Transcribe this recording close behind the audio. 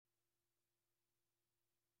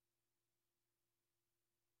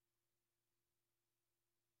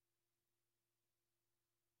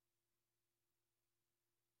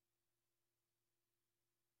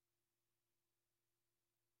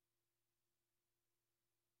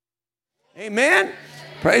Amen.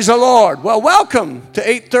 Praise the Lord. Well, welcome to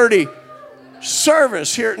 8:30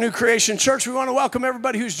 service here at New Creation Church. We want to welcome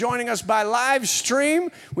everybody who's joining us by live stream.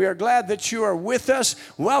 We are glad that you are with us.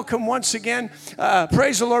 Welcome once again.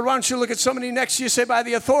 Praise the Lord. Why don't you look at somebody next to you, say, by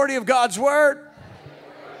the authority of God's word,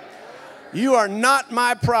 you are not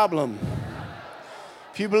my problem.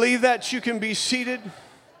 If you believe that, you can be seated.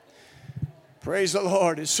 Praise the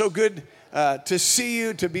Lord. It's so good to see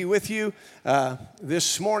you, to be with you.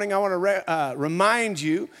 This morning I want to remind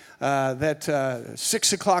you that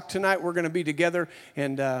 6 o'clock tonight we're going to be together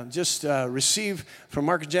and just receive from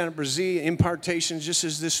Mark and Janet Brazee impartations just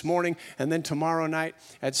as this morning. And then tomorrow night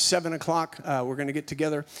at 7 o'clock we're going to get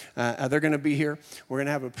together. They're going to be here. We're going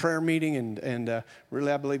to have a prayer meeting and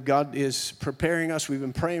really I believe God is preparing us. We've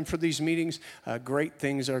been praying for these meetings. Great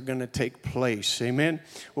things are going to take place. Amen.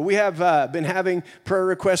 Well, we have been having prayer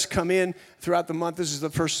requests come in throughout the month. This is the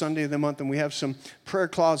first Sunday of the month, and we have some prayer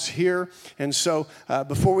cloths here. And so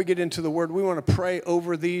before we get into the word, we want to pray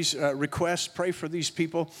over these requests, pray for these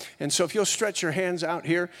people. And so if you'll stretch your hands out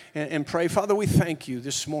here and pray. Father, we thank you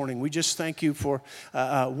this morning. We just thank you for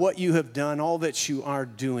what you have done, all that you are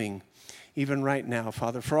doing. Even right now,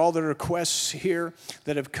 Father, for all the requests here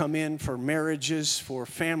that have come in for marriages, for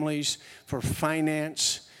families, for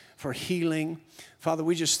finance, for healing. Father,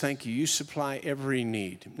 we just thank you. You supply every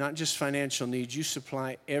need, not just financial needs. You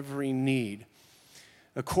supply every need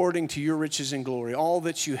according to your riches and glory, all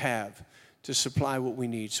that you have to supply what we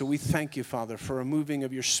need. So we thank you, Father, for a moving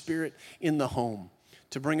of your Spirit in the home,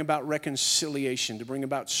 to bring about reconciliation, to bring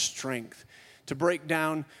about strength, to break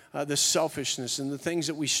down the selfishness and the things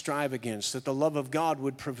that we strive against, that the love of God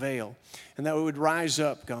would prevail, and that we would rise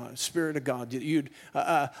up, God, Spirit of God, that you'd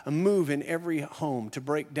move in every home to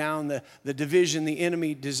break down the division the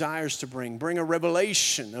enemy desires to bring a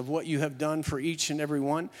revelation of what you have done for each and every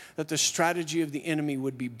one, that the strategy of the enemy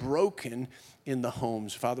would be broken in the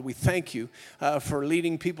homes. Father, we thank you for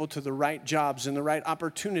leading people to the right jobs and the right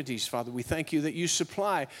opportunities, Father. We thank you that you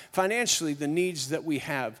supply financially the needs that we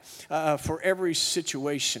have for every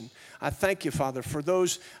situation. I thank you, Father, for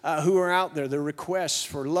those who are out there, the requests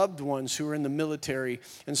for loved ones who are in the military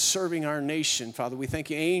and serving our nation. Father, we thank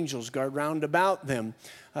you, angels guard round about them,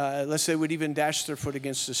 lest they would even dash their foot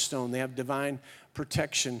against a stone. They have divine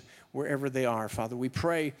protection wherever they are, Father. We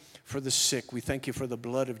pray for the sick. We thank you for the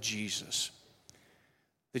blood of Jesus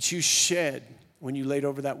that you shed when you laid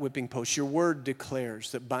over that whipping post. Your word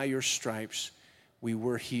declares that by your stripes we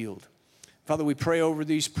were healed. Father, we pray over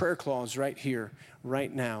these prayer cloths right here,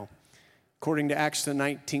 right now. According to Acts the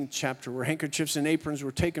 19th chapter, where handkerchiefs and aprons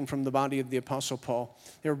were taken from the body of the Apostle Paul,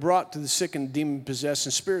 they were brought to the sick and demon-possessed,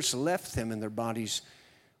 and spirits left them, and their bodies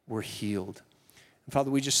were healed. And Father,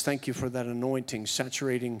 we just thank you for that anointing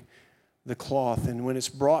saturating the cloth, and when it's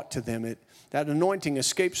brought to them, that anointing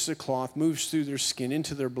escapes the cloth, moves through their skin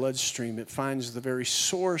into their bloodstream. It finds the very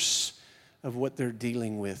source of what they're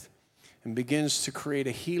dealing with and begins to create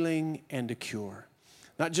a healing and a cure.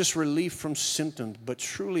 Not just relief from symptoms, but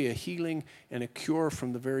truly a healing and a cure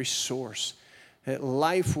from the very source. That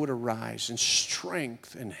life would arise and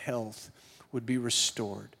strength and health would be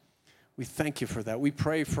restored. We thank you for that. We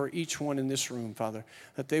pray for each one in this room, Father,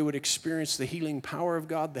 that they would experience the healing power of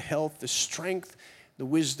God, the health, the strength, the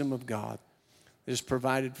wisdom of God that is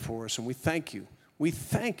provided for us. And we thank you. We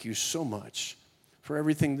thank you so much for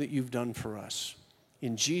everything that you've done for us.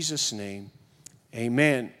 In Jesus' name,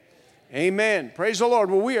 amen. Amen. Praise the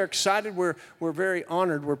Lord. Well, we are excited. We're very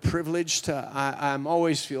honored. We're privileged. I'm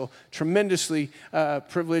always feel tremendously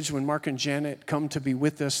privileged when Mark and Janet come to be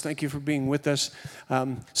with us. Thank you for being with us.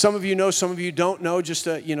 Some of you know, some of you don't know. Just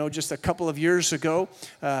a couple of years ago,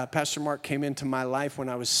 Pastor Mark came into my life when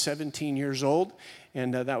I was 17 years old,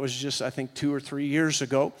 and that was just, I think, 2 or 3 years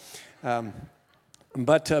ago.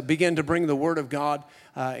 But began to bring the Word of God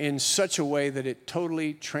in such a way that it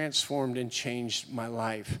totally transformed and changed my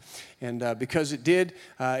life. And because it did,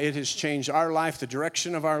 it has changed our life, the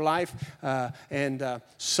direction of our life, and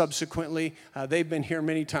subsequently, they've been here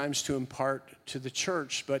many times to impart to the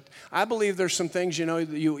church. But I believe there's some things,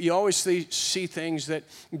 you always see things that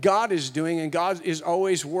God is doing, and God is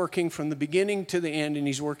always working from the beginning to the end, and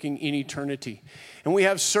He's working in eternity. And we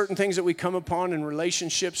have certain things that we come upon in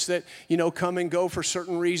relationships that, come and go for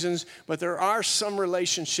certain reasons. But there are some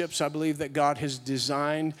relationships, I believe, that God has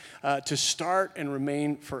designed to start and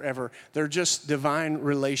remain forever. they're just divine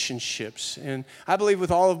relationships. And I believe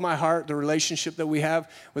with all of my heart, the relationship that we have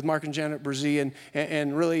with Mark and Janet Brazee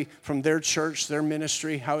and really from their church, their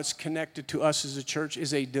ministry, how it's connected to us as a church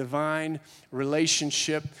is a divine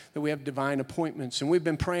relationship, that we have divine appointments. And we've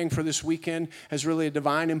been praying for this weekend as really a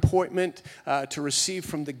divine appointment to receive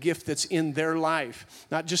from the gift that's in their life,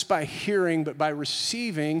 not just by hearing, but by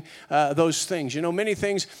receiving those things. You know, many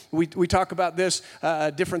things, we talk about this,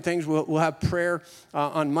 different things. We'll have prayer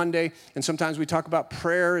on Monday, and sometimes we talk about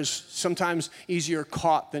prayer is sometimes easier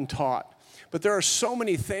caught than taught. But there are so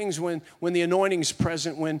many things when the anointing is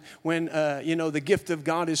present, when the gift of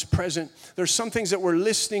God is present. There's some things that we're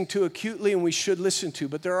listening to acutely and we should listen to.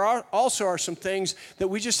 But there are also some things that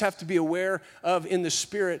we just have to be aware of in the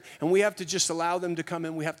Spirit, and we have to just allow them to come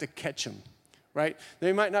in. We have to catch them, right?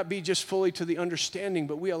 They might not be just fully to the understanding,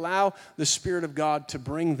 but we allow the Spirit of God to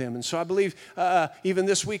bring them. And so I believe even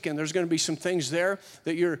this weekend there's going to be some things there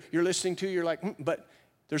that you're listening to. You're like, but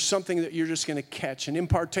there's something that you're just going to catch, an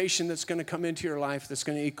impartation that's going to come into your life that's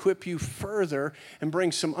going to equip you further and bring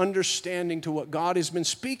some understanding to what God has been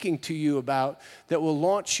speaking to you about that will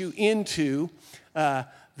launch you into the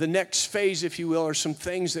next phase, if you will, or some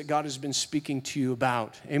things that God has been speaking to you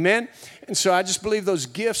about. Amen? And so I just believe those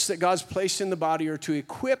gifts that God's placed in the body are to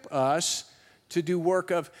equip us to do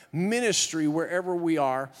work of ministry wherever we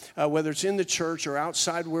are, whether it's in the church or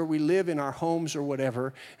outside where we live, in our homes or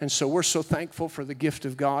whatever. And so we're so thankful for the gift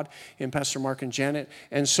of God in Pastor Mark and Janet.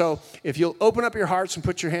 And so if you'll open up your hearts and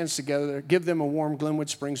put your hands together, give them a warm Glenwood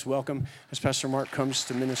Springs welcome as Pastor Mark comes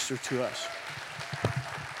to minister to us.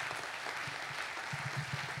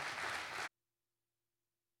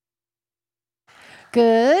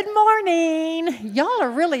 Good morning. Y'all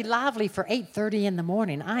are really lively for 8:30 in the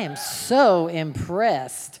morning. I am so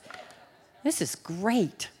impressed. This is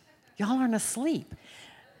great. Y'all aren't asleep.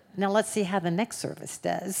 Now let's see how the next service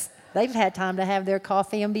does. They've had time to have their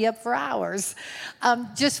coffee and be up for hours.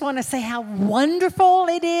 Just want to say how wonderful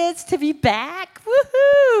it is to be back.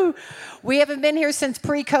 Woohoo! We haven't been here since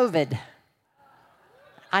pre-COVID.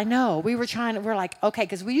 I know. We're like, okay,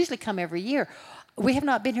 because we usually come every year. We have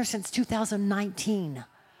not been here since 2019.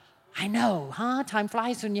 I know, huh? Time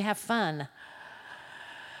flies when you have fun.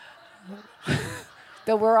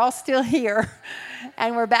 But we're all still here,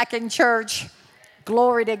 and we're back in church.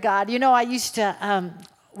 Glory to God. You know, I used to,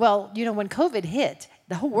 when COVID hit,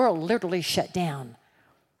 the whole world literally shut down.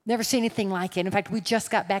 Never seen anything like it. In fact, we just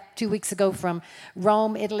got back 2 weeks ago from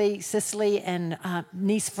Rome, Italy, Sicily, and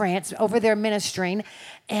Nice, France, over there ministering.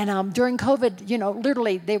 And during COVID,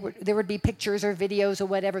 literally there would be pictures or videos or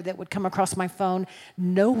whatever that would come across my phone.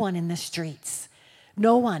 No one in the streets.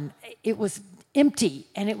 No one. It was empty,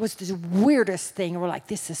 and it was the weirdest thing. We're like,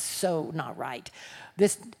 this is so not right.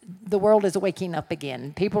 The world is waking up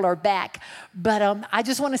again. People are back. But I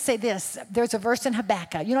just want to say this. There's a verse in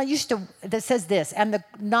Habakkuk. That says this, and the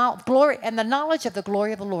knowledge of the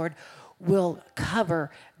glory of the Lord will cover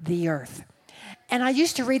the earth. And I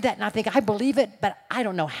used to read that, and I think, I believe it, but I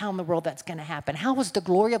don't know how in the world that's going to happen. How is the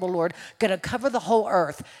glory of the Lord going to cover the whole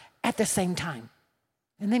earth at the same time?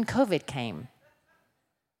 And then COVID came.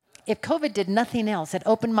 If COVID did nothing else, it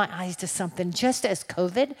opened my eyes to something. Just as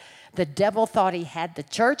COVID, the devil thought he had the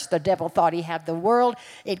church, the devil thought he had the world.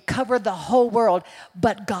 It covered the whole world,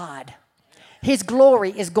 but God, His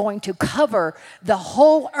glory is going to cover the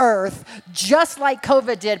whole earth just like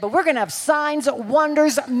COVID did. But we're going to have signs,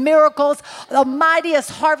 wonders, miracles, the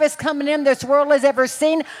mightiest harvest coming in this world has ever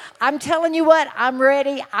seen. I'm telling you what, I'm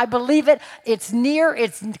ready. I believe it. It's near.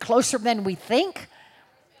 It's closer than we think.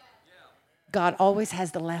 God always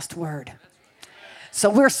has the last word. So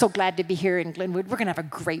we're so glad to be here in Glenwood. We're going to have a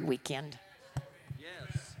great weekend.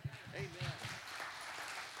 Yes. Amen.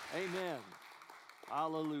 Amen.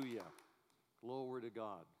 Hallelujah. Glory to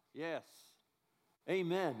God. Yes.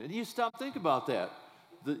 Amen. And you stop, think about that.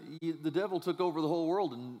 The devil took over the whole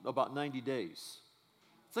world in about 90 days.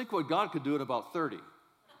 Think what God could do in about 30.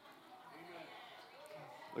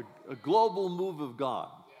 A global move of God.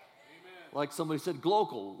 Like somebody said,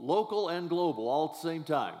 local and global, all at the same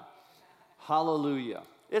time. Hallelujah.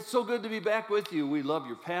 It's so good to be back with you. We love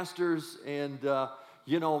your pastors. And,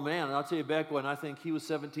 man, I'll tell you, back when I think he was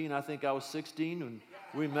 17, I think I was 16, and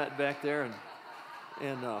we met back there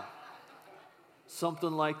and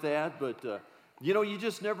something like that. But, you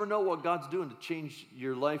just never know what God's doing to change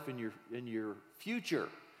your life and your future.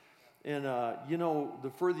 And,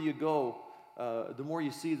 the further you go, the more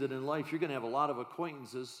you see that in life you're going to have a lot of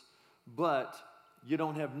acquaintances, but you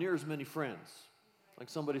don't have near as many friends. Like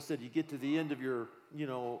somebody said, you get to the end of your,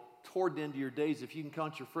 toward the end of your days, if you can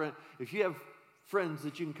count your friend, if you have friends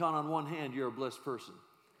that you can count on one hand, you're a blessed person.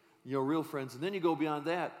 Real friends. And then you go beyond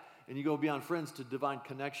that, and you go beyond friends to divine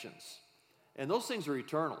connections. And those things are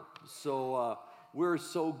eternal. So we're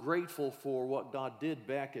so grateful for what God did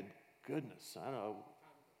back in, goodness, I don't know,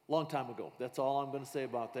 long time ago. That's all I'm going to say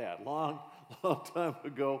about that. Long time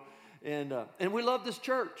ago. And we love this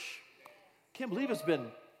church. Can't believe it's been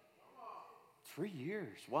 3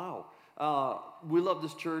 years. Wow. We love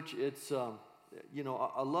this church. It's,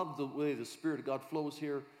 I love the way the Spirit of God flows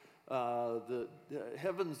here. The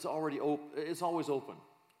heaven's already open. It's always open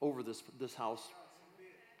over this house.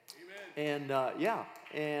 And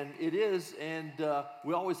and it is, and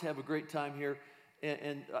we always have a great time here.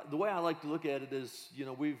 And the way I like to look at it is,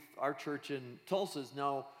 our church in Tulsa is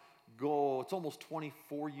now it's almost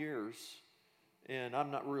 24 years, and I'm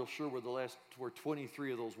not real sure where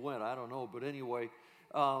 23 of those went. I don't know, but anyway,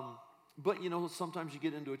 but sometimes you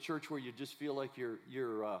get into a church where you just feel like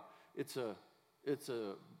it's a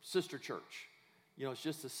sister church. It's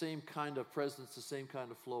just the same kind of presence, the same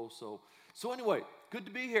kind of flow. So anyway, good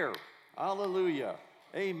to be here. Hallelujah.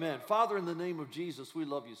 Amen. Father, in the name of Jesus, we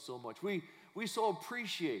love you so much. We so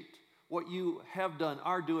appreciate what you have done,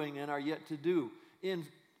 are doing, and are yet to do in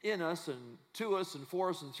us and to us and for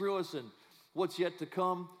us and through us and what's yet to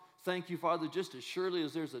come. Thank you, Father, just as surely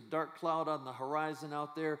as there's a dark cloud on the horizon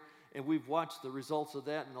out there, and we've watched the results of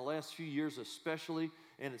that in the last few years especially,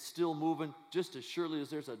 and it's still moving, just as surely as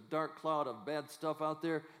there's a dark cloud of bad stuff out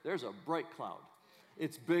there, there's a bright cloud.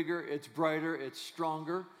 It's bigger, it's brighter, it's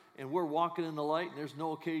stronger, and we're walking in the light, and there's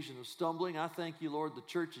no occasion of stumbling. I thank you, Lord, the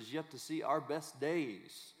church is yet to see our best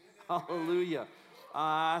days. Hallelujah.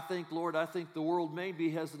 I think the world maybe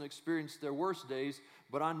hasn't experienced their worst days,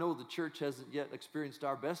 but I know the church hasn't yet experienced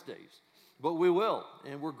our best days. But we will,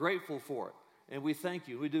 and we're grateful for it. And we thank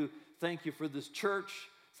you. We do thank you for this church.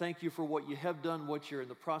 Thank you for what you have done, what you're in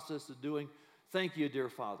the process of doing. Thank you, dear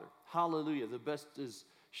Father. Hallelujah. The best is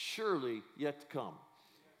surely yet to come.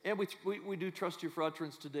 And we do trust you for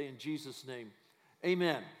utterance today in Jesus' name.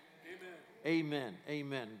 Amen. Amen.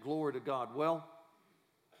 Amen. Glory to God. Well,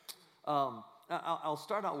 I'll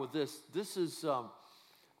start out with this. This is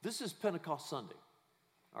Pentecost Sunday.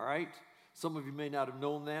 All right? Some of you may not have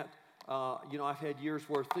known that. I've had years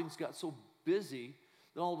where things got so busy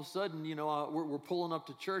that all of a sudden, we're pulling up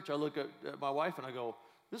to church. I look at my wife and I go,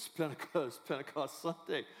 "This is Pentecost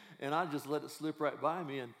Sunday," and I just let it slip right by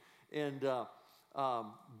me.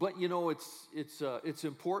 But it's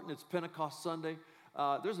important. It's Pentecost Sunday.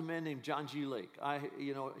 There's a man named John G. Lake.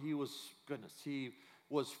 He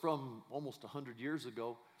was from almost 100 years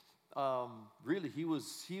ago. Really, he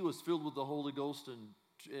was filled with the Holy Ghost and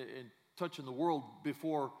touching the world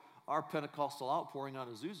before our Pentecostal outpouring on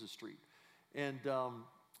Azusa Street. And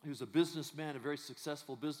he was a businessman, a very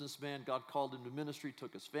successful businessman. God called him to ministry,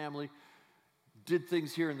 took his family, did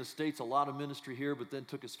things here in the States, a lot of ministry here, but then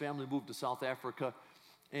took his family, moved to South Africa,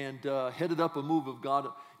 and headed up a move of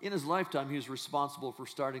God. In his lifetime, he was responsible for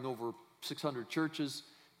starting over 600 churches,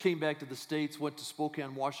 came back to the States, went to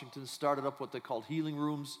Spokane, Washington, started up what they called healing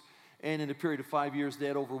rooms, and in a period of 5 years, they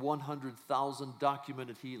had over 100,000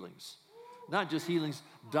 documented healings. Not just healings,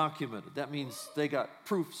 documented. That means they got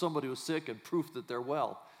proof somebody was sick and proof that they're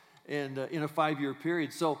well, and in a 5-year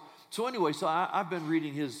period. So anyway, I've been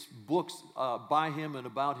reading his books by him and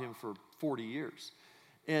about him for 40 years.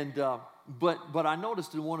 And but I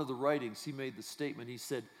noticed in one of the writings, he made the statement, he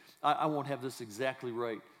said, I won't have this exactly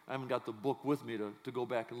right. I haven't got the book with me to go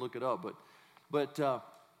back and look it up. But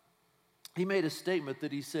he made a statement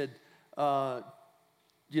that he said, to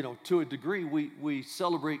a degree, we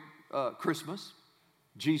celebrate Christmas,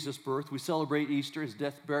 Jesus' birth. We celebrate Easter, his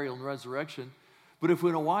death, burial, and resurrection. But if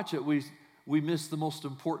we don't watch it, we miss the most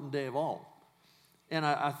important day of all. And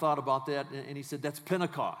I thought about that, and he said, that's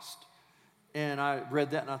Pentecost. And I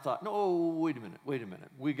read that, and I thought, no, wait a minute.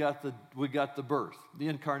 We got the birth, the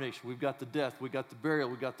incarnation. We've got the death. We got the burial.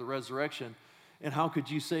 We got the resurrection. And how could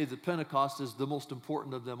you say that Pentecost is the most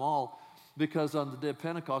important of them all? Because on the day of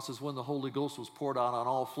Pentecost is when the Holy Ghost was poured out on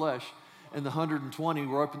all flesh, and the 120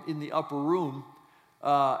 were up in the upper room.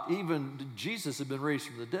 Even Jesus had been raised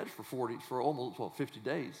from the dead for almost 50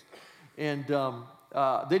 days. And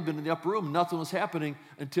they'd been in the upper room. Nothing was happening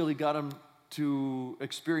until he got them to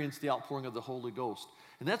experience the outpouring of the Holy Ghost.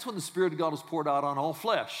 And that's when the Spirit of God was poured out on all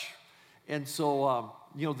flesh. And so,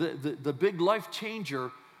 the big life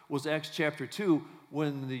changer was Acts chapter 2,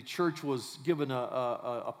 when the church was given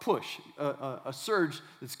a push, a surge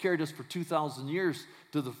that's carried us for 2,000 years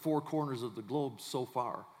to the four corners of the globe so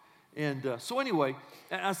far. And so anyway,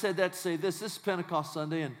 I said that to say this is Pentecost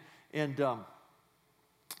Sunday, and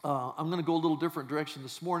I'm going to go a little different direction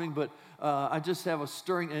this morning, but I just have a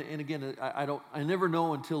stirring, and again, I never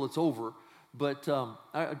know until it's over, But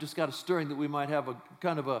I just got a stirring that we might have a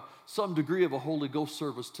kind of some degree of a Holy Ghost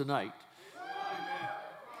service tonight.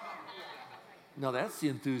 Now that's the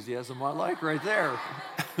enthusiasm I like right there.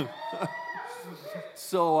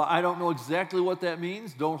 So I don't know exactly what that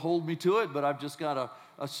means. Don't hold me to it, but I've just got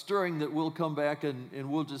a stirring that we'll come back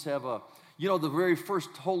and we'll just have the very first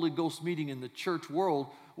Holy Ghost meeting in the church world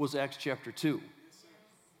was Acts chapter 2.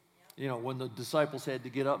 When the disciples had to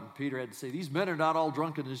get up and Peter had to say, these men are not all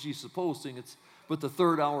drunken as ye suppose, seeing it's but the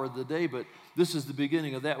third hour of the day, but this is the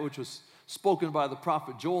beginning of that which was spoken by the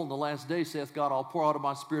prophet Joel. In the last day, saith God, I'll pour out of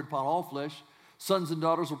my spirit upon all flesh. Sons and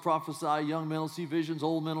daughters will prophesy, young men will see visions,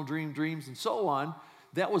 old men will dream dreams, and so on.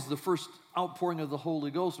 That was the first outpouring of the Holy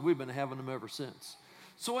Ghost, and we've been having them ever since.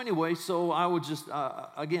 So anyway, I would just,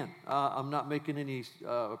 I'm not making any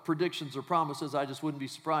predictions or promises. I just wouldn't be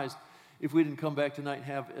surprised if we didn't come back tonight and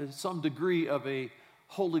have some degree of a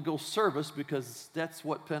Holy Ghost service, because that's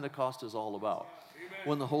what Pentecost is all about. Amen.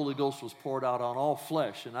 When the Holy Ghost was poured out on all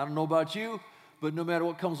flesh. And I don't know about you, but no matter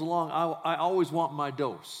what comes along, I always want my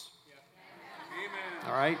dose. Yeah.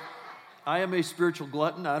 All right? I am a spiritual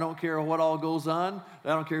glutton. I don't care what all goes on. I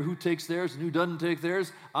don't care who takes theirs and who doesn't take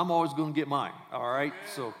theirs. I'm always going to get mine. All right? Amen.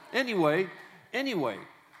 So anyway,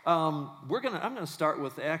 I'm going to start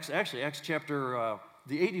with Acts chapter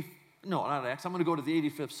not Acts. I'm going to go to the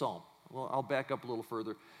 85th Psalm. Well, I'll back up a little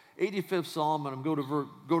further. 85th Psalm, and I'm going to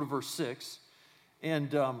go to verse 6.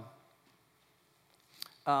 And,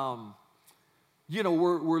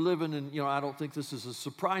 we're living in, I don't think this is a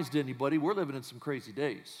surprise to anybody. We're living in some crazy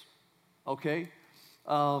days, okay?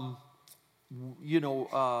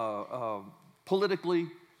 Politically,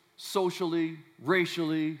 socially,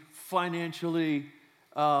 racially, financially,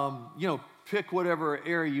 pick whatever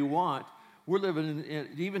area you want. We're living in,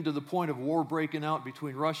 even to the point of war breaking out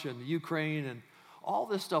between Russia and the Ukraine and all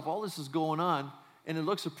this stuff. All this is going on, and it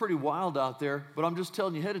looks pretty wild out there. But I'm just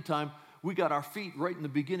telling you ahead of time, we got our feet right in the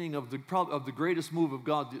beginning of the greatest move of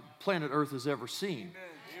God that planet Earth has ever seen.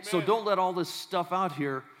 Amen. So don't let all this stuff out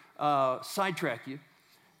here sidetrack you,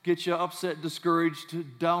 get you upset,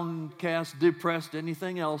 discouraged, downcast, depressed,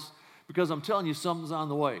 anything else, because I'm telling you something's on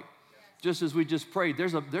the way. Just as we just prayed,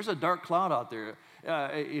 there's a dark cloud out there.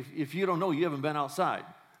 If you don't know, you haven't been outside.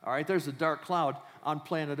 All right, there's a dark cloud on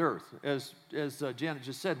planet Earth. As Janet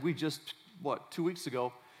just said, we just, 2 weeks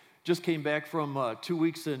ago, just came back from 2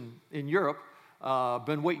 weeks in Europe.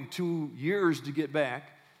 Been waiting 2 years to get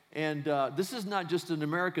back. And this is not just an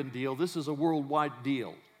American deal. This is a worldwide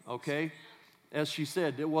deal, okay? As she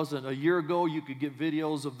said, it wasn't a year ago. You could get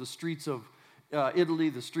videos of the streets of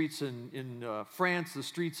Italy, the streets in France, the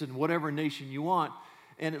streets in whatever nation you want.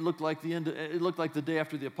 And it looked like the day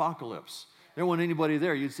after the apocalypse. There wasn't anybody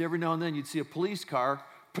there. You'd see every now and then you'd see a police car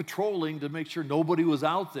patrolling to make sure nobody was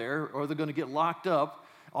out there or they're going to get locked up.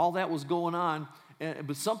 All that was going on,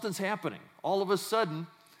 but something's happening. All of a sudden,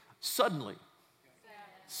 suddenly.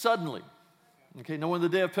 Okay, now when the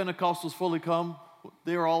day of Pentecost was fully come,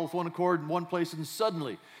 they were all with one accord in one place, and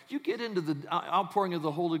suddenly, you get into the outpouring of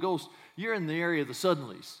the Holy Ghost, you're in the area of the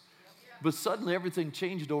suddenlies. But suddenly everything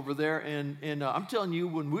changed over there, and I'm telling you,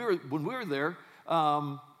 when we were there,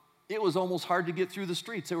 it was almost hard to get through the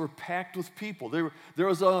streets. They were packed with people. We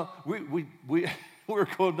were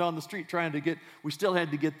going down the street trying to get. We still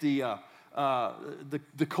had to get the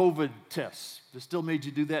COVID tests. They still made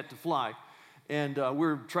you do that to fly, and we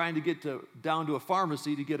were trying to get down to a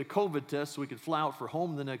pharmacy to get a COVID test so we could fly out for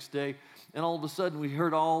home the next day. And all of a sudden, we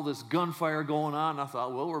heard all this gunfire going on. And I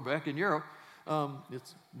thought, well, we're back in Europe.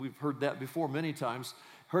 We've heard that before many times.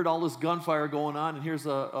 Heard all this gunfire going on, and here's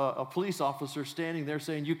a police officer standing there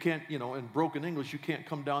saying, you can't, in broken English, you can't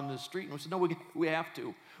come down this street. And we said, no, we have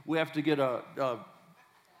to. We have to get a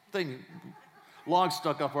log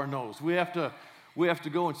stuck up our nose. We have to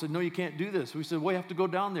go. And said, no, you can't do this. We said, we have to go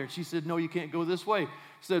down there. She said, no, you can't go this way.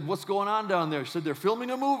 Said, what's going on down there? She said, they're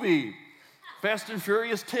filming a movie. Fast and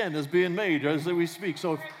Furious 10 is being made as we speak.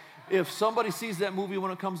 So if somebody sees that movie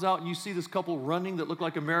when it comes out and you see this couple running that look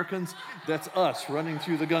like Americans, that's us running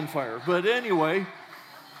through the gunfire. But anyway,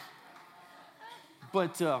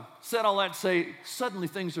 said all that to say, suddenly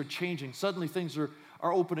things are changing. Suddenly things are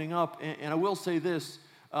opening up. And I will say this,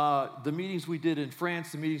 the meetings we did in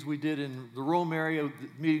France, the meetings we did in the Rome area, the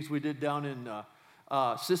meetings we did down in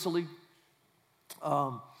Sicily,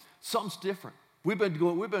 something's different. We've been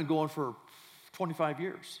going for 25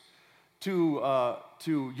 years.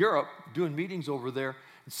 To Europe, doing meetings over there.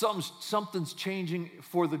 Something's changing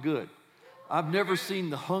for the good. I've never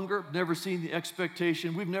seen the hunger, never seen the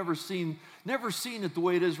expectation. We've never seen it the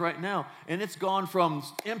way it is right now. And it's gone from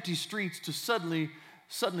empty streets to suddenly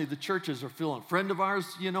suddenly the churches are filling. A friend of ours,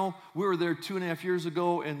 we were there 2.5 years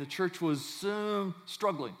ago, and the church was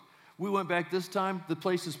struggling. We went back this time. The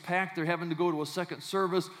place is packed. They're having to go to a second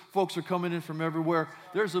service. Folks are coming in from everywhere.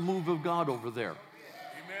 There's a move of God over there.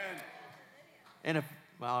 Amen. And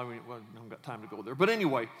I haven't got time to go there. But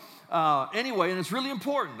anyway, and it's really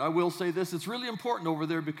important. I will say this. It's really important over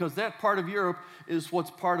there because that part of Europe is what's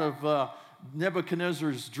part of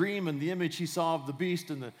Nebuchadnezzar's dream and the image he saw of the beast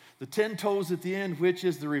and the 10 toes at the end, which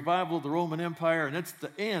is the revival of the Roman Empire. And that's the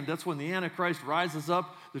end. That's when the Antichrist rises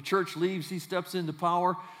up. The church leaves. He steps into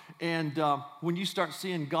power. And when you start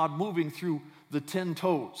seeing God moving through the 10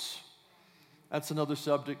 toes, that's another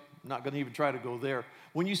subject. I'm not going to even try to go there.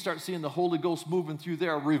 When you start seeing the Holy Ghost moving through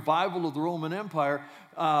there, a revival of the Roman Empire,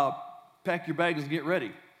 pack your bags and get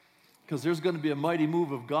ready. Because there's going to be a mighty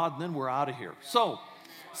move of God, and then we're out of here. So,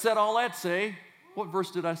 said all that to say, what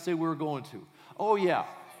verse did I say we were going to? Oh, yeah.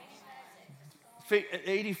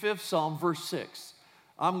 85th Psalm, verse 6.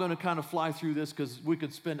 I'm going to kind of fly through this because we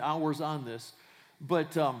could spend hours on this.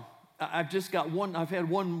 But I've just got I've had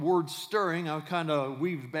one word stirring. I've kind of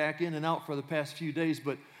weaved back in and out for the past few days,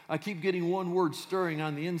 but I keep getting one word stirring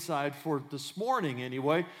on the inside for this morning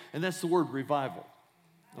anyway, and that's the word revival.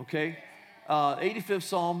 Okay? 85th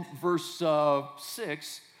Psalm, verse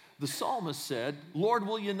 6, the psalmist said, Lord,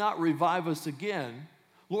 will you not revive us again?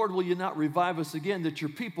 Lord, will you not revive us again that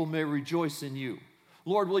your people may rejoice in you?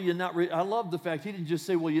 Lord, will you not, I love the fact he didn't just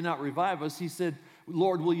say, will you not revive us? He said,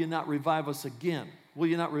 Lord, will you not revive us again? Will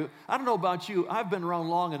you not, I don't know about you, I've been around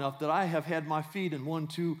long enough that I have had my feet in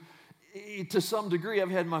to some degree,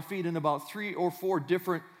 I've had my feet in about 3 or 4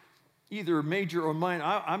 different, either major or minor.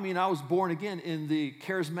 I was born again in the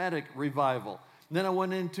charismatic revival. And then I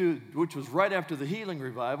went into, which was right after the healing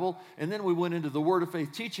revival, and then we went into the Word of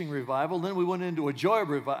Faith teaching revival, then we went into a joy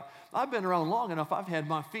revival. I've been around long enough, I've had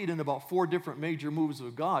my feet in about 4 different major moves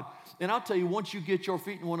of God. And I'll tell you, once you get your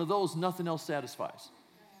feet in one of those, nothing else satisfies.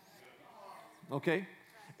 Okay?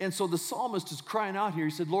 And so the psalmist is crying out here.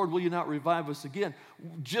 He said, Lord, will you not revive us again?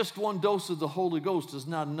 Just one dose of the Holy Ghost is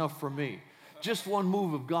not enough for me. Just one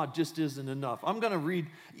move of God just isn't enough. I'm going to read,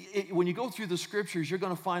 when you go through the scriptures, you're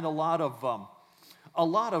going to find a lot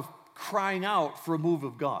of crying out for a move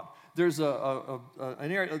of God. There's an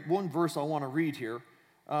area, one verse I want to read here.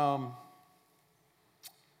 Where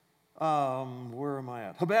am I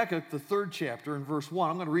at? Habakkuk, the 3rd chapter, in verse 1.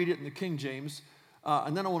 I'm going to read it in the King James,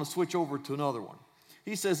 and then I want to switch over to another one.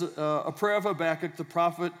 He says, a prayer of Habakkuk, the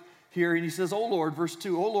prophet here, and he says, O Lord, verse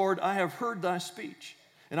 2, O Lord, I have heard thy speech,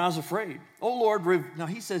 and I was afraid. O Lord, now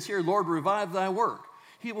he says here, Lord, revive thy work.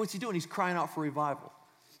 What's he doing? He's crying out for revival.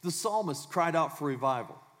 The psalmist cried out for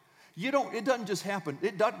revival. It doesn't just happen.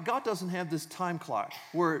 God doesn't have this time clock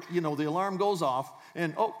where, the alarm goes off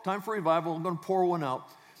and, time for revival, I'm going to pour one out.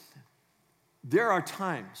 There are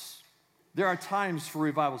times. There are times for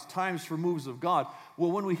revivals, times for moves of God.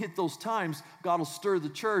 Well, when we hit those times, God will stir the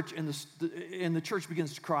church and the church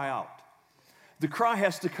begins to cry out. The cry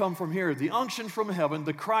has to come from here. The unction from heaven,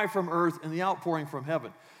 the cry from earth, and the outpouring from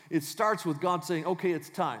heaven. It starts with God saying, okay, it's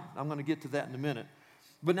time. I'm going to get to that in a minute.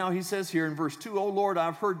 But now he says here in verse 2, O Lord,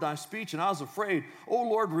 I've heard thy speech, and I was afraid. O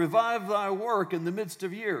Lord, revive thy work in the midst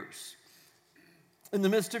of years. In the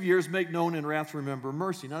midst of years, make known in wrath, remember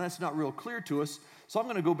mercy. Now, that's not real clear to us, so I'm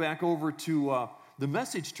going to go back over to the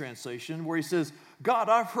Message translation where he says, God,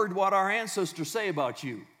 I've heard what our ancestors say about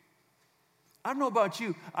you. I don't know about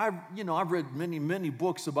you. I've read many, many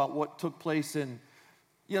books about what took place in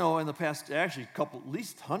the past, actually, at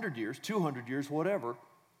least 100 years, 200 years, whatever.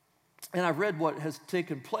 And I've read what has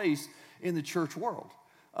taken place in the church world.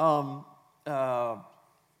 And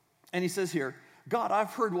he says here, God, I've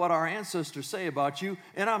heard what our ancestors say about you,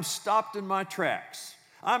 and I'm stopped in my tracks.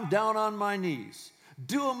 I'm down on my knees.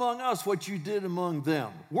 Do among us what you did among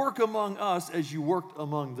them. Work among us as you worked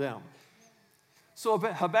among them. So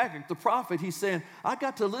Habakkuk, the prophet, he's saying, I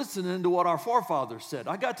got to listen into what our forefathers said.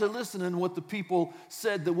 I got to listen in what the people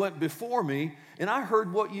said that went before me, and I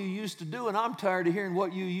heard what you used to do, and I'm tired of hearing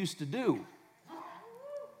what you used to do.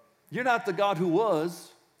 You're not the God who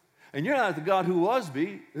was, and you're not the God who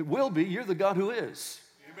will be. You're the God who is.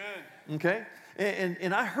 Amen. Okay?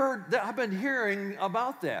 And I heard that. I've been hearing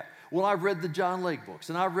about that. Well, I've read the John Lake books,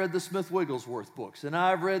 and I've read the Smith Wigglesworth books, and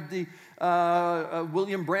I've read the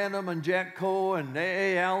William Branham and Jack Coe and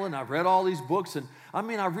A.A. Allen. I've read all these books, and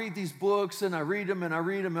I read these books, and I read them, and I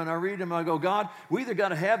read them, and I read them. I go, God, we either got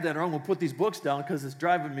to have that, or I'm going to put these books down because it's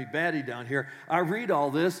driving me batty down here. I read all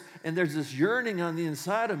this, and there's this yearning on the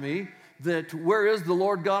inside of me that where is the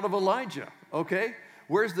Lord God of Elijah? Okay?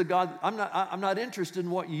 Where's the God? I'm not interested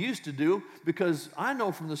in what you used to do because I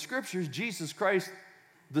know from the scriptures Jesus Christ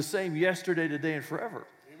the same yesterday, today, and forever.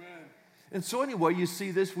 Amen. And so anyway, you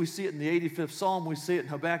see this. We see it in the 85th Psalm. We see it in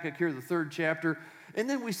Habakkuk here, the 3rd chapter. And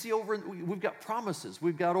then we see we've got promises.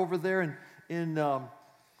 We've got over there in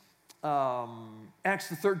Acts,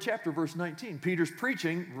 the 3rd chapter, verse 19. Peter's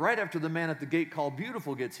preaching right after the man at the gate called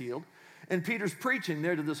Beautiful gets healed. And Peter's preaching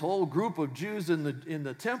there to this whole group of Jews in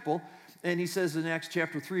the temple. And he says in Acts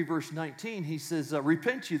chapter 3, verse 19, he says,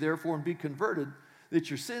 repent ye therefore and be converted, that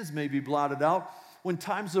your sins may be blotted out, when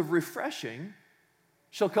times of refreshing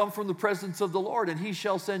shall come from the presence of the Lord, and he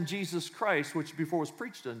shall send Jesus Christ, which before was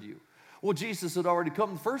preached unto you. Well, Jesus had already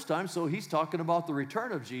come the first time, so he's talking about the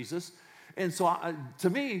return of Jesus. And so to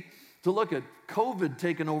me, to look at COVID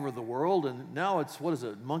taking over the world, and now it's, what is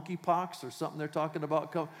it, monkeypox or something they're talking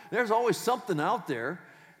about. There's always something out there,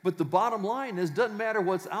 but the bottom line is, doesn't matter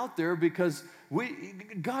what's out there, because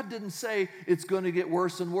God didn't say it's going to get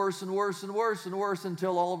worse and worse and worse and worse and worse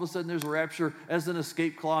until all of a sudden there's a rapture as an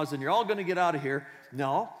escape clause and you're all going to get out of here.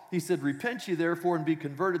 No, he said, repent ye therefore and be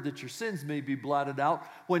converted, that your sins may be blotted out,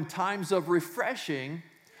 when times of refreshing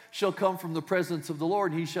shall come from the presence of the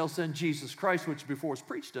Lord, and he shall send Jesus Christ, which before was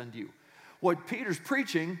preached unto you. What Peter's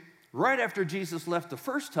preaching right after Jesus left the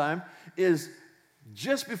first time is,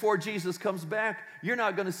 just before Jesus comes back, you're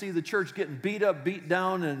not going to see the church getting beat up, beat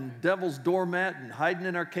down, and devil's doormat and hiding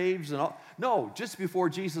in our caves and all. No, just before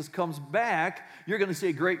Jesus comes back, you're going to see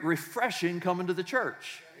a great refreshing coming to the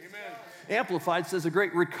church. Amen. Amplified says a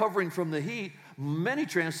great recovering from the heat. Many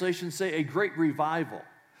translations say a great revival.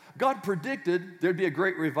 God predicted there'd be a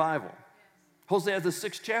great revival. Hosea, the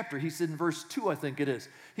 6th chapter, he said in verse 2, I think it is,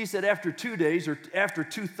 he said, after 2 days or after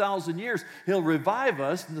 2,000 years, he'll revive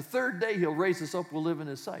us, and the 3rd day he'll raise us up, we'll live in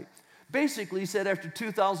his sight. Basically, he said, after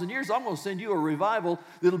 2,000 years, I'm going to send you a revival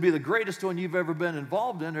that'll be the greatest one you've ever been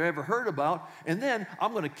involved in or ever heard about, and then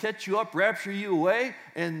I'm going to catch you up, rapture you away,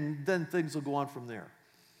 and then things will go on from there.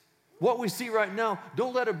 What we see right now,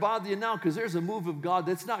 don't let it bother you now, because there's a move of God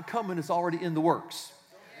that's not coming, it's already in the works.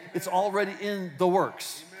 It's already in the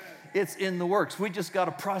works. It's in the works. We just got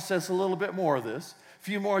to process a little bit more of this. A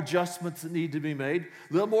few more adjustments that need to be made.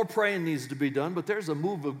 A little more praying needs to be done. But there's a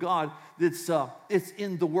move of God that's it's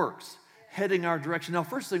in the works, heading our direction. Now,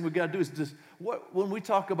 first thing we got to do is just, when we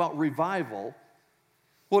talk about revival,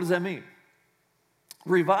 what does that mean?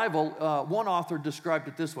 Revival, one author described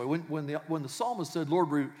it this way. When the psalmist said,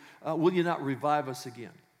 Lord, will you not revive us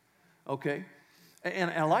again? Okay?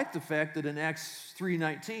 And I like the fact that in Acts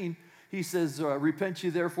 3:19, he says, repent ye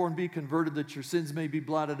therefore and be converted, that your sins may be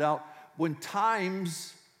blotted out, when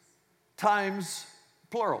times,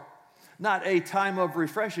 plural, not a time of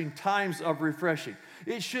refreshing, times of refreshing.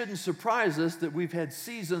 It shouldn't surprise us that we've had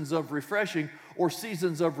seasons of refreshing or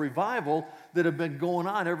seasons of revival that have been going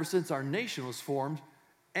on ever since our nation was formed,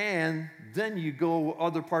 and then you go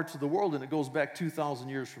other parts of the world and it goes back 2,000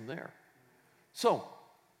 years from there. So,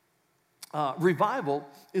 revival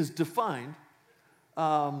is defined.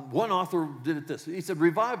 One author did it this. He said,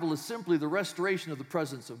 revival is simply the restoration of the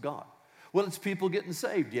presence of God. Well, it's people getting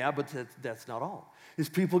saved. Yeah, but that's not all. It's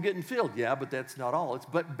people getting filled. Yeah, but that's not all. It's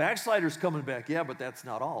backsliders coming back. Yeah, but that's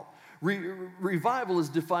not all. Revival is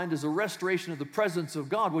defined as a restoration of the presence of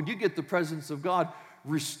God. When you get the presence of God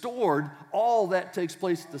restored, all that takes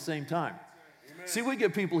place at the same time. Amen. See, we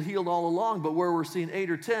get people healed all along, but where we're seeing 8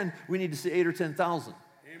 or 10, we need to see 8 or 10,000.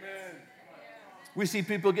 We see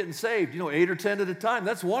people getting saved, 8 or 10 at a time.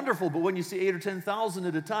 That's wonderful, but when you see 8 or 10,000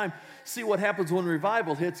 at a time, see what happens when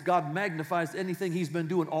revival hits. God magnifies anything he's been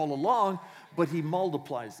doing all along, but he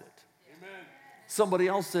multiplies it. Amen. Somebody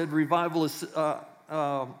else said revival is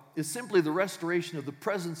simply the restoration of the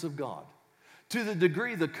presence of God to the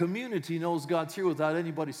degree the community knows God's here without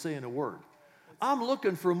anybody saying a word. I'm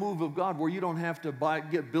looking for a move of God where you don't have to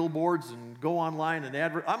get billboards and go online and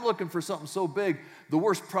advertise. I'm looking for something so big, the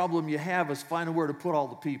worst problem you have is finding where to put all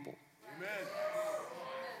the people. Amen.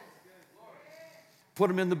 Put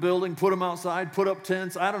them in the building, put them outside, put up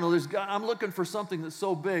tents. I don't know. I'm looking for something that's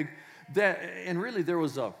so big that, and really there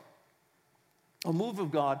was a move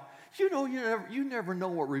of God. You never know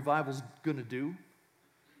what revival's going to do.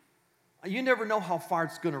 You never know how far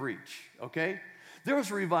it's going to reach, okay? There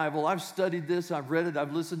was a revival. I've studied this. I've read it.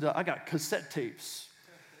 I've listened to. I got cassette tapes.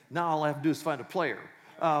 Now all I have to do is find a player.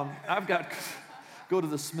 Go to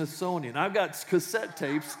the Smithsonian. I've got cassette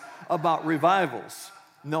tapes about revivals.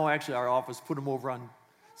 No, actually, our office put them over on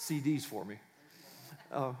CDs for me.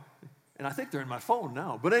 And I think they're in my phone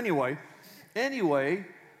now. But anyway,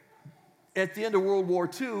 at the end of World War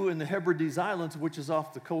II in the Hebrides Islands, which is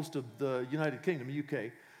off the coast of the United Kingdom,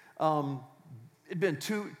 UK, it'd been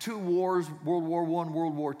two wars, World War I,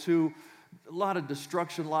 World War II, a lot of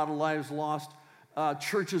destruction, a lot of lives lost.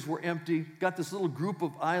 churches were empty. Got this little group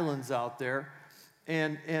of islands out there,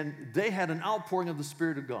 and they had an outpouring of the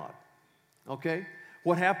Spirit of God. Okay?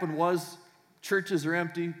 What happened was churches are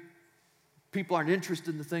empty. People aren't interested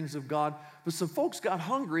in the things of God. But some folks got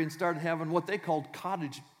hungry and started having what they called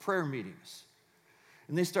cottage prayer meetings.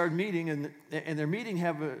 And they started meeting, and they're meeting,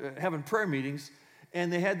 having prayer meetings.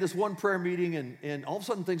 And they had this one prayer meeting, and all of a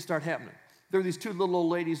sudden things start happening. There were these two little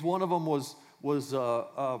old ladies. One of them was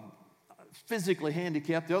physically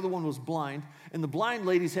handicapped. The other one was blind. And the blind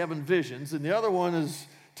lady's having visions, and the other one is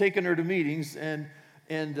taking her to meetings, and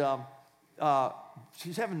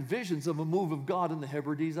she's having visions of a move of God in the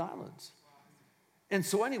Hebrides Islands. And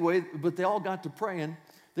so anyway, but they all got to praying.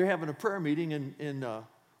 They're having a prayer meeting, and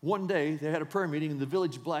one day they had a prayer meeting, and the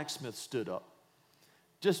village blacksmith stood up.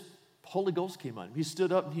 Just Holy Ghost came on him. He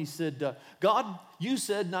stood up and he said, God, you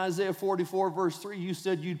said in Isaiah 44, verse 3, you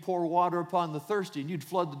said you'd pour water upon the thirsty and you'd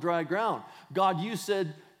flood the dry ground. God, you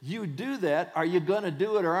said you'd do that. Are you going to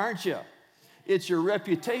do it or aren't you? It's your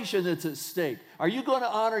reputation that's at stake. Are you going to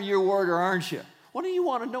honor your word or aren't you? What do you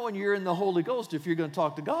want to know when you're in the Holy Ghost if you're going to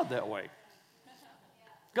talk to God that way?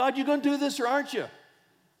 God, you going to do this or aren't you?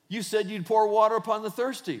 You said you'd pour water upon the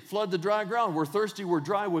thirsty, flood the dry ground. We're thirsty, we're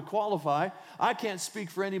dry, would qualify. I can't speak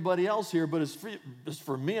for anybody else here, but as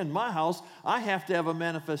for me and my house, I have to have a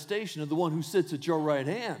manifestation of the one who sits at your right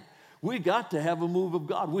hand. We got to have a move of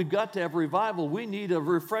God. We've got to have revival. We need a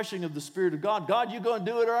refreshing of the Spirit of God. God, you going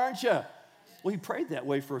to do it or aren't you? Well, he prayed that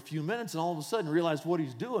way for a few minutes and all of a sudden realized what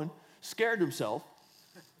he's doing, scared himself,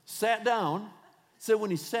 sat down, said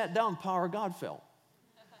when he sat down, power of God fell.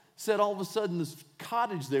 Said all of a sudden this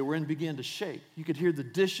cottage they were in began to shake. You could hear the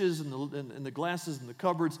dishes and the glasses and the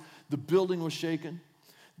cupboards. The building was shaking.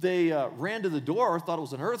 They ran to the door, thought it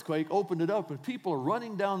was an earthquake, opened it up, and people are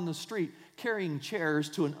running down the street carrying chairs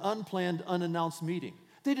to an unplanned, unannounced meeting.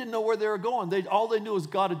 They didn't know where they were going. All they knew was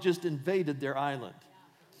God had just invaded their island.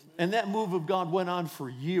 And that move of God went on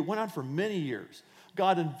for many years.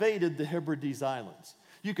 God invaded the Hebrides Islands.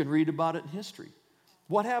 You can read about it in history.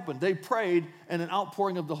 What happened? They prayed and an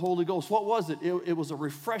outpouring of the Holy Ghost. What was it? It was a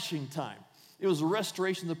refreshing time. It was a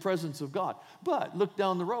restoration of the presence of God. But look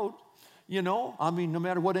down the road, no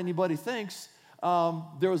matter what anybody thinks,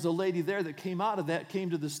 there was a lady there that came out of that, came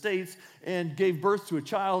to the States and gave birth to a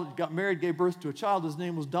child, got married, gave birth to a child. His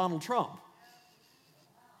name was Donald Trump.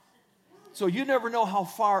 So you never know how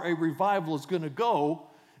far a revival is going to go.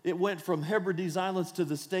 It went from Hebrides Islands to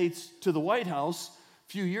the States to the White House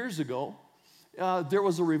a few years ago. There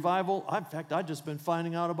was a revival. In fact, I've just been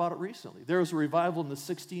finding out about it recently. There was a revival in the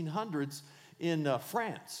 1600s in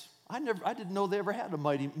France. I didn't know they ever had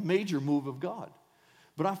a major move of God.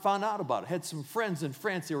 But I found out about it. I had some friends in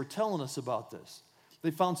France. They were telling us about this.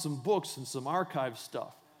 They found some books and some archive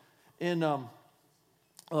stuff. And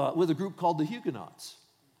with a group called the Huguenots.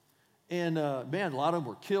 And a lot of them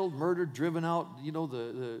were killed, murdered, driven out.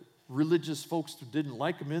 The religious folks who didn't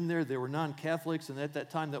like them in there. They were non-Catholics, and at that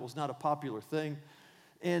time, that was not a popular thing.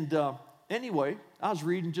 And anyway, I was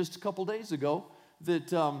reading just a couple days ago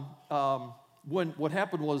that what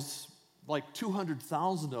happened was like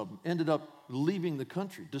 200,000 of them ended up leaving the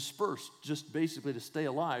country, dispersed, just basically to stay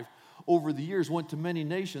alive. Over the years, went to many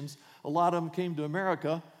nations. A lot of them came to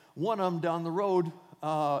America. One of them down the road,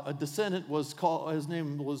 a descendant his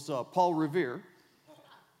name was Paul Revere.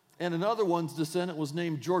 And another one's descendant was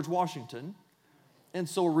named George Washington. And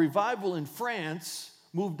so a revival in France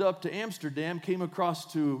moved up to Amsterdam, came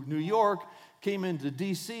across to New York, came into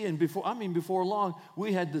D.C., and before long,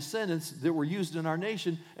 we had descendants that were used in our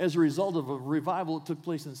nation as a result of a revival that took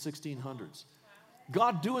place in the 1600s.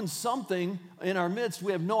 God doing something in our midst,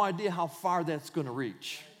 we have no idea how far that's going to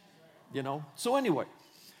reach, So anyway,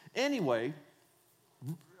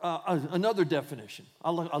 another definition.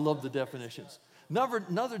 I love the definitions.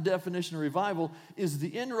 Another definition of revival is the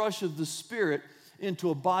inrush of the Spirit into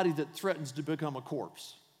a body that threatens to become a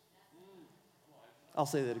corpse. I'll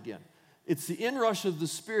say that again. It's the inrush of the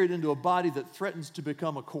Spirit into a body that threatens to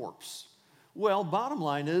become a corpse. Well, bottom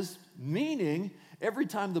line is, meaning every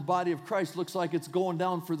time the body of Christ looks like it's going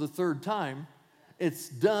down for the third time, it's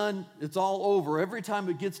done, it's all over. Every time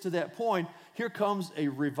it gets to that point, here comes a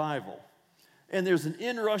revival. And there's an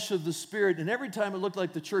inrush of the Spirit, and every time it looked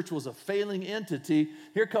like the church was a failing entity,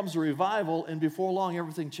 here comes a revival, and before long,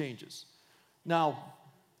 everything changes. Now,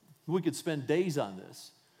 we could spend days on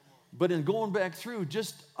this, but in going back through,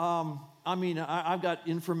 I've got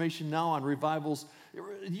information now on revivals.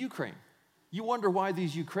 Ukraine. You wonder why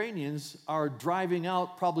these Ukrainians are driving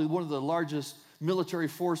out probably one of the largest military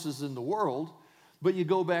forces in the world, but you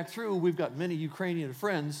go back through, we've got many Ukrainian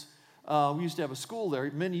friends. We used to have a school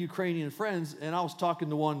there, many Ukrainian friends, and I was talking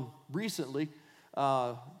to one recently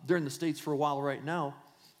They're in the States for a while right now.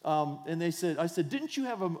 And I said, didn't you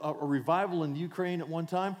have a revival in Ukraine at one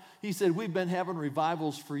time? He said, we've been having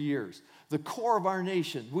revivals for years. The core of our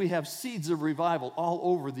nation, we have seeds of revival all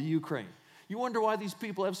over the Ukraine. You wonder why these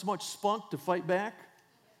people have so much spunk to fight back?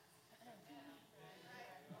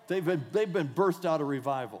 They've been birthed out of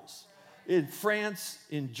revivals. In France,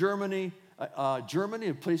 in Germany, a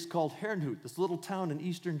place called Herrnhut, this little town in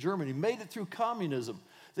eastern Germany, made it through communism.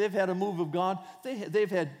 They've had a move of God. They've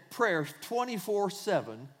had prayer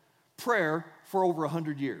 24/7, prayer for over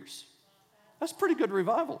 100 years. That's pretty good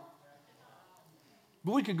revival.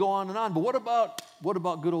 But we could go on and on. But what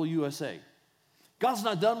about good old USA? God's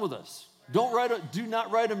not done with us. Do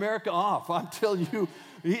not write America off. I'm telling you,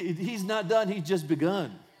 he's not done. He's just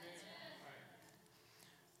begun.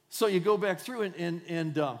 So you go back through and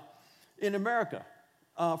in America,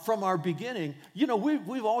 from our beginning,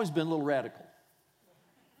 we've always been a little radical.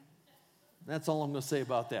 That's all I'm going to say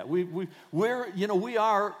about that. We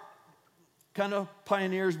are kind of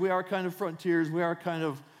pioneers. We are kind of frontiers. We are kind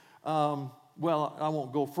of, I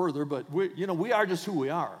won't go further, but we are just who we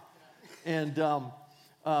are. And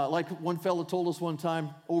like one fellow told us one time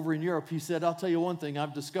over in Europe, he said, I'll tell you one thing,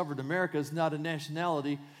 I've discovered America is not a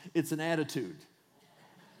nationality, it's an attitude.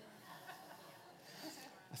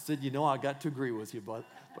 I said, I got to agree with you, but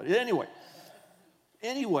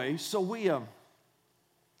anyway, so we, and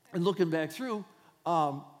looking back through,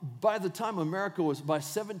 by the time by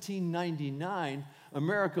 1799,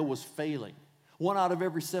 America was failing. 1 out of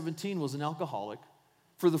every 17 was an alcoholic.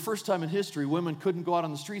 For the first time in history, women couldn't go out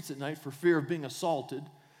on the streets at night for fear of being assaulted.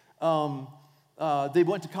 They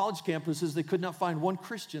went to college campuses. They could not find one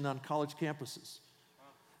Christian on college campuses.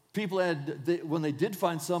 People when they did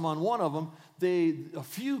find some on one of them, a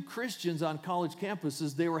few Christians on college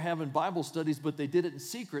campuses, they were having Bible studies, but they did it in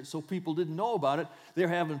secret, so people didn't know about it. They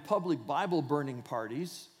were having public Bible burning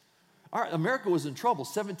parties. All right, America was in trouble,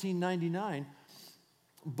 1799.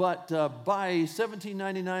 But by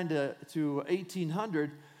 1799 to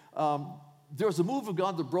 1800, there was a move of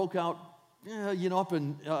God that broke out, up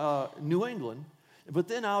in New England, but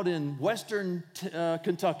then out in western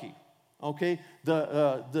Kentucky. Okay,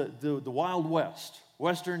 the Wild West,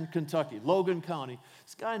 western Kentucky, Logan County.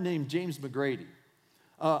 This guy named James McGrady,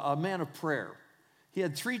 a man of prayer. He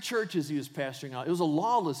had 3 churches he was pastoring out. It was a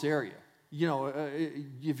lawless area.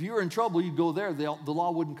 If you were in trouble, you'd go there. The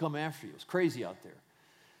law wouldn't come after you. It was crazy out there.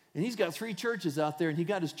 And he's got 3 churches out there, and he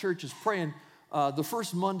got his churches praying the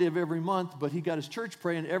first Monday of every month, but he got his church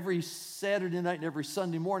praying every Saturday night and every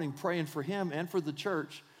Sunday morning, praying for him and for the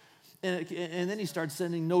church. And then he started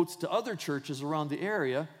sending notes to other churches around the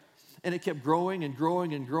area, and it kept growing and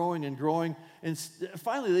growing and growing and growing. And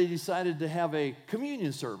finally, they decided to have a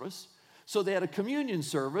communion service. So they had a communion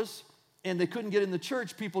service, and they couldn't get in the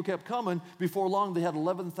church. People kept coming. Before long, they had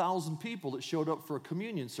 11,000 people that showed up for a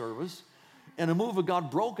communion service. And a move of God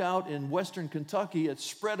broke out in western Kentucky. It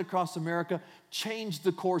spread across America, changed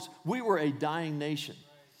the course. We were a dying nation.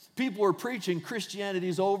 People were preaching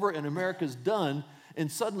Christianity's over and America's done. And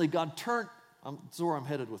suddenly God turned, that's where I'm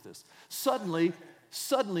headed with this. Suddenly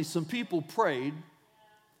some people prayed.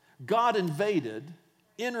 God invaded.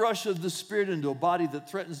 In rushed the Spirit into a body that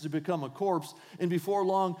threatens to become a corpse. And before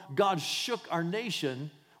long, God shook our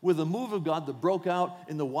nation with a move of God that broke out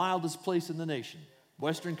in the wildest place in the nation,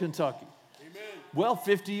 western Kentucky. Amen. Well,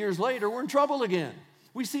 50 years later, we're in trouble again.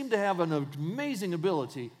 We seem to have an amazing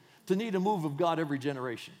ability to need a move of God every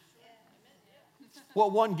generation.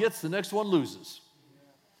 What one gets, the next one loses.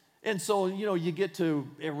 And so, you get to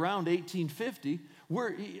around 1850,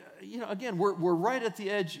 we're right at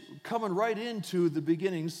the edge, coming right into the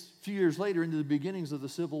beginnings, a few years later, into the beginnings of the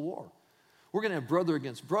Civil War. We're going to have brother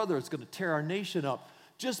against brother. It's going to tear our nation up.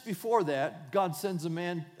 Just before that, God sends a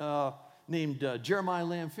man named Jeremiah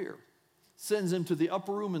Lanphier, sends him to the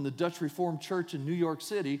upper room in the Dutch Reformed Church in New York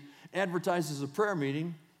City, advertises a prayer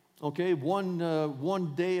meeting,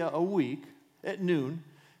 one day a week at noon.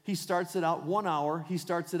 He starts it out 1 hour. He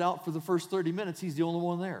starts it out for the first 30 minutes. He's the only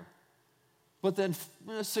one there. But then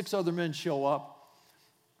 6 other men show up.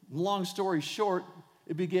 Long story short,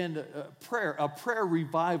 it began a prayer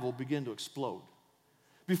revival began to explode.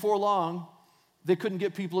 Before long, they couldn't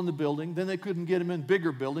get people in the building. Then they couldn't get them in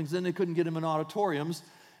bigger buildings. Then they couldn't get them in auditoriums.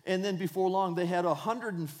 And then before long, they had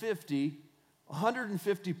 150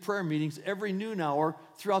 prayer meetings every noon hour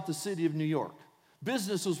throughout the city of New York.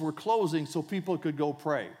 Businesses were closing so people could go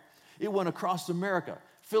pray. It went across America,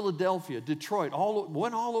 Philadelphia, Detroit,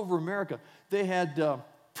 went all over America. They had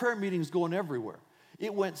prayer meetings going everywhere.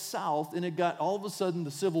 It went south, and all of a sudden,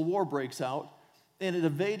 the Civil War breaks out, and it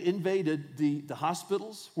invaded the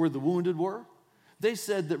hospitals where the wounded were. They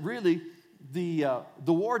said that really, the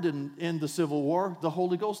war didn't end the Civil War. The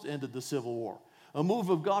Holy Ghost ended the Civil War. A move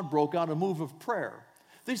of God broke out, a move of prayer.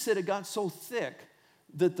 They said it got so thick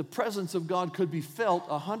that the presence of God could be felt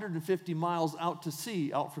 150 miles out to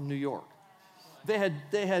sea, out from New York. They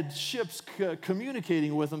had ships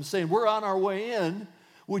communicating with them, saying, we're on our way in.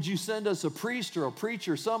 Would you send us a priest or a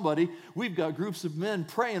preacher or somebody? We've got groups of men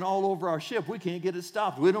praying all over our ship. We can't get it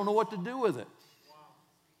stopped. We don't know what to do with it.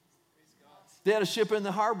 They had a ship in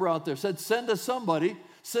the harbor out there, said, send us somebody.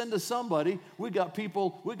 Send us somebody. We got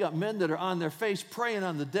men that are on their face praying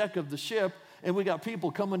on the deck of the ship, and we got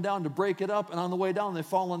people coming down to break it up, and on the way down, they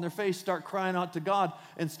fall on their face, start crying out to God,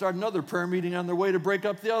 and start another prayer meeting on their way to break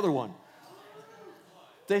up the other one.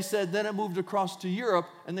 They said then it moved across to Europe,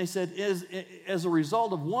 and they said as a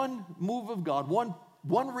result of one move of God, one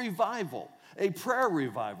revival, a prayer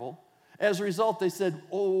revival, as a result, they said,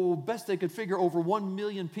 best they could figure, over 1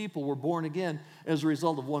 million people were born again as a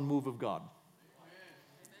result of one move of God.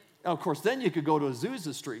 Now, of course, then you could go to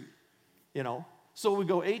Azusa Street, So we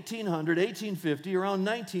go 1800, 1850, around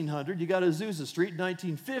 1900, you got Azusa Street.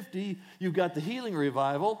 1950, you've got the healing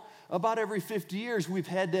revival. About every 50 years, we've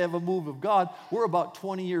had to have a move of God. We're about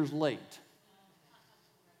 20 years late.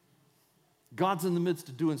 God's in the midst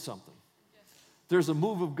of doing something. There's a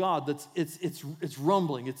move of God it's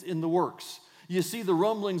rumbling. It's in the works. You see the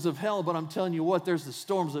rumblings of hell, but I'm telling you what, there's the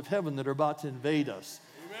storms of heaven that are about to invade us.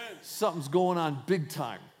 Amen. Something's going on big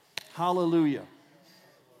time. Hallelujah.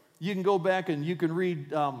 You can go back and you can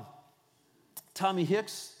read Tommy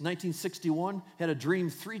Hicks, 1961, had a dream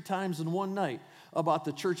 3 times in one night about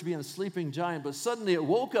the church being a sleeping giant, but suddenly it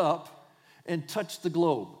woke up and touched the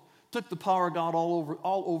globe, took the power of God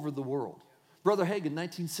all over the world. Brother Hagin,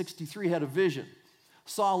 1963, had a vision,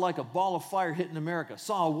 saw like a ball of fire hitting America,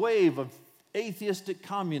 saw a wave of atheistic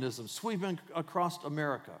communism sweeping across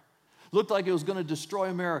America. Looked like it was going to destroy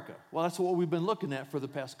America. Well, that's what we've been looking at for the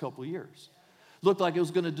past couple of years. Looked like it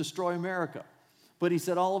was going to destroy America. But he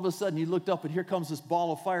said all of a sudden he looked up and here comes this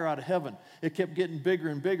ball of fire out of heaven. It kept getting bigger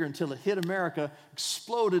and bigger until it hit America,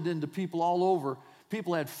 exploded into people all over.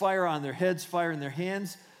 People had fire on their heads, fire in their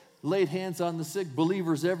hands, laid hands on the sick,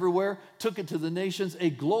 believers everywhere, took it to the nations. A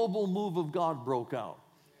global move of God broke out.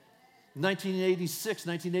 1986,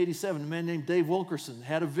 1987, a man named Dave Wilkerson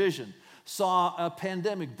had a vision, saw a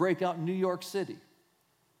pandemic break out in New York City.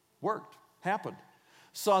 Worked, happened.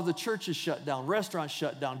 Saw the churches shut down, restaurants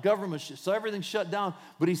shut down, government saw everything shut down,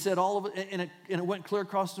 but he said all of it, and it went clear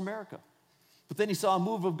across America. But then he saw a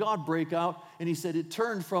move of God break out, and he said it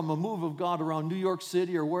turned from a move of God around New York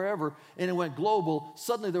City or wherever, and it went global.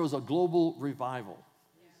 Suddenly there was a global revival.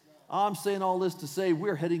 I'm saying all this to say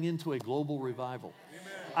we're heading into a global revival.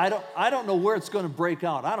 I don't know where it's going to break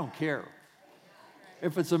out. I don't care.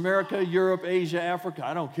 If it's America, Europe, Asia, Africa,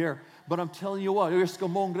 I don't care. But I'm telling you what, and it's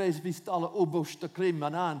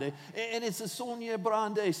a Sonia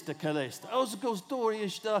Brandesta Calesta,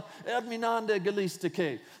 Adminande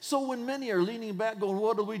Galistake. So when many are leaning back going,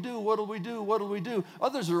 what do we do? What do we do? What do we do?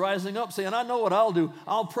 Others are rising up saying, I know what I'll do.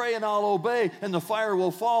 I'll pray and I'll obey, and the fire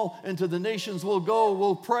will fall, and to the nations we'll go,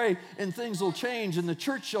 we'll pray, and things will change, and the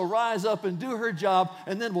church shall rise up and do her job,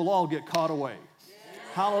 and then we'll all get caught away.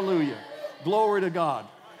 Hallelujah. Glory to God.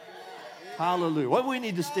 Hallelujah. Well, we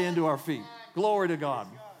need to stand to our feet. Glory to God.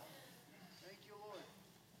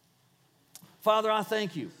 Father, I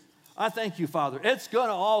thank you. I thank you, Father. It's going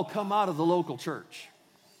to all come out of the local church.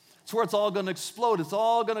 It's where it's all going to explode. It's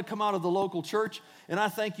all going to come out of the local church. And I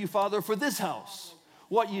thank you, Father, for this house,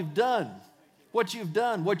 what you've done, what you're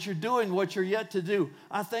doing, what you're yet to do.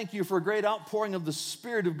 I thank you for a great outpouring of the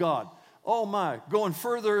Spirit of God. Oh my, going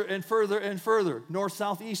further and further and further. North,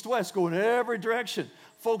 south, east, west, going every direction.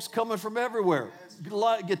 Folks coming from everywhere.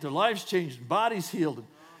 Get their lives changed, bodies healed,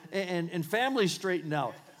 and families straightened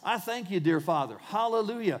out. I thank you, dear Father.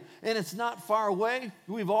 Hallelujah. And it's not far away.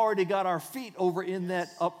 We've already got our feet over in that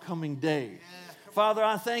upcoming day. Father,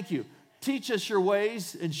 I thank you. Teach us your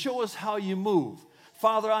ways and show us how you move.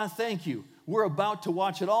 Father, I thank you. We're about to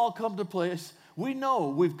watch it all come to place. We know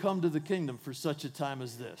we've come to the kingdom for such a time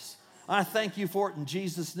as this. I thank you for it in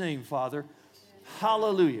Jesus' name, Father.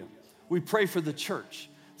 Hallelujah. We pray for the church,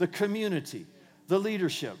 the community, the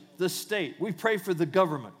leadership, the state. We pray for the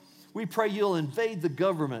government. We pray you'll invade the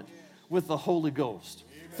government with the Holy Ghost.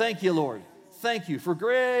 Thank you, Lord. Thank you for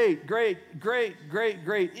great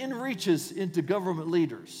in-reaches into government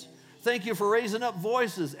leaders. Thank you for raising up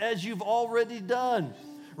voices as you've already done.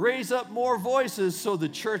 Raise up more voices so the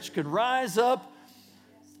church can rise up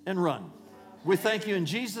and run. We thank you in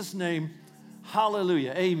Jesus' name.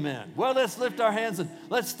 Hallelujah. Amen. Well, let's lift our hands and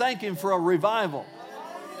let's thank him for a revival.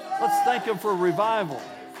 Let's thank him for a revival.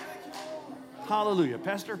 Hallelujah.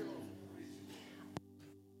 Pastor?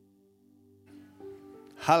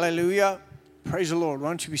 Hallelujah. Praise the Lord. Why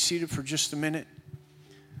don't you be seated for just a minute?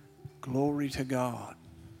 Glory to God.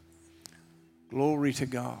 Glory to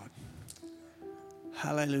God.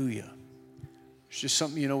 Hallelujah. It's just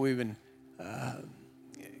something, we've been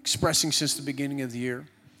expressing since the beginning of the year.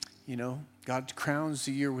 God crowns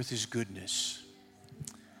the year with his goodness.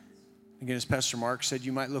 Again, as Pastor Mark said,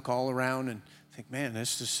 you might look all around and think, man,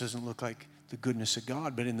 this just doesn't look like the goodness of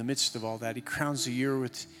God. But in the midst of all that, he crowns the year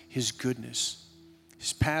with his goodness.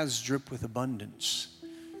 His paths drip with abundance.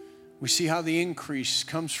 We see how the increase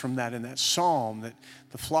comes from that in that psalm, that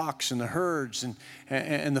the flocks and the herds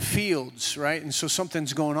and the fields, right? And so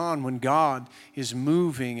something's going on when God is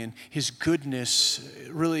moving and his goodness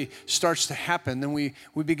really starts to happen. Then we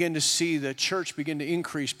begin to see the church begin to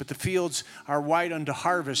increase, but the fields are white unto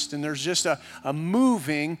harvest. And there's just a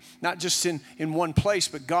moving, not just in one place,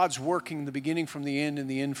 but God's working the beginning from the end and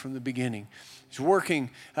the end from the beginning. He's working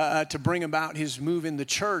to bring about his move in the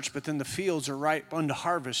church, but then the fields are ripe unto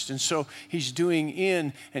harvest. And so he's doing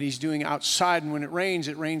in and he's doing outside. And when it rains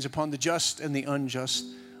upon the just and the unjust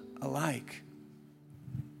alike.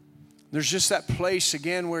 There's just that place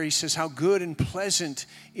again where he says how good and pleasant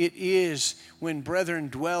it is when brethren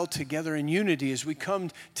dwell together in unity. As we come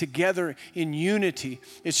together in unity,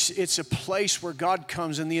 it's a place where God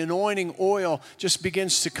comes and the anointing oil just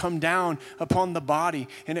begins to come down upon the body,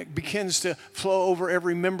 and it begins to flow over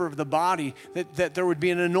every member of the body, that there would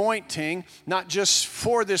be an anointing, not just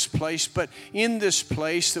for this place, but in this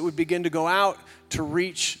place that would begin to go out to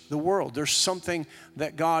reach the world. There's something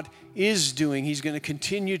that God is doing. He's going to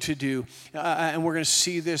continue to do. And we're going to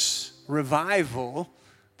see this revival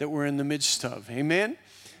that we're in the midst of. Amen?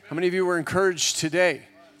 How many of you were encouraged today?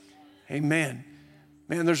 Amen.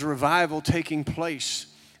 Man, there's a revival taking place.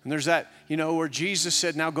 And there's that, where Jesus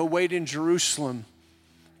said, now go wait in Jerusalem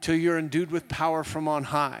till you're endued with power from on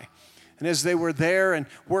high. And as they were there and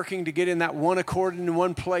working to get in that one accord in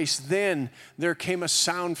one place, then there came a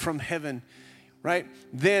sound from heaven. Right?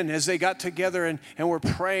 Then as they got together and were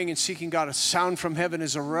praying and seeking God, a sound from heaven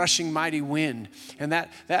is a rushing mighty wind. And that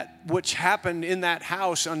which happened in that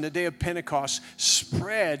house on the day of Pentecost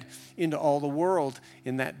spread into all the world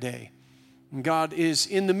in that day. And God is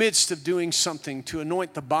in the midst of doing something to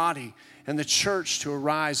anoint the body and the church to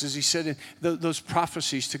arise, as he said in those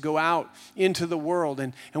prophecies, to go out into the world.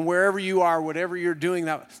 And wherever you are, whatever you're doing,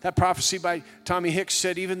 that prophecy by Tommy Hicks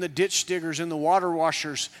said even the ditch diggers and the water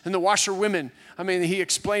washers and the washerwomen, he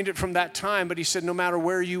explained it from that time, but he said no matter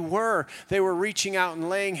where you were, they were reaching out and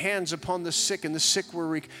laying hands upon the sick, and the sick were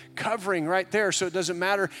recovering right there. So it doesn't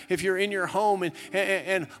matter if you're in your home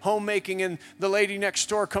and homemaking and the lady next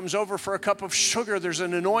door comes over for a cup of sugar, there's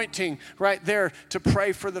an anointing right there to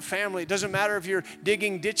pray for the family. It doesn't matter if you're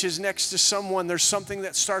digging ditches next to someone, there's something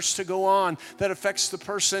that starts to go on that affects the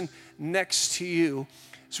person next to you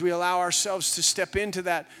as we allow ourselves to step into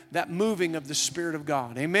that moving of the Spirit of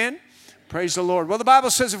God. Amen? Praise the Lord. Well, the Bible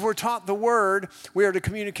says if we're taught the Word, we are to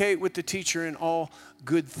communicate with the teacher in all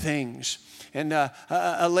good things. And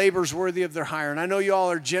a labor's worthy of their hire. And I know you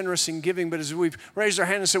all are generous in giving, but as we've raised our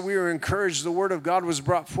hand and said we were encouraged, the Word of God was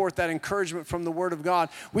brought forth, that encouragement from the Word of God.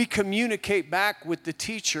 We communicate back with the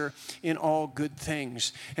teacher in all good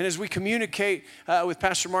things. And as we communicate with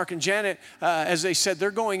Pastor Mark and Janet, as they said,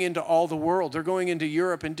 they're going into all the world. They're going into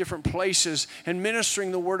Europe and different places and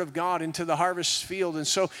ministering the Word of God into the harvest field. And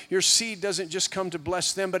so your seed doesn't just come to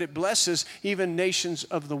bless them, but it blesses even nations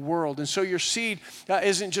of the world. And so your seed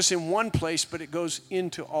isn't just in one place, but it goes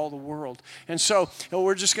into all the world. And so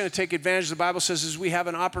we're just going to take advantage. The Bible says as we have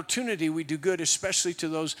an opportunity, we do good, especially to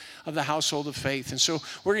those of the household of faith. And so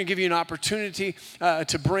we're going to give you an opportunity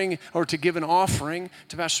to bring or to give an offering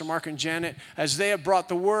to Pastor Mark and Janet as they have brought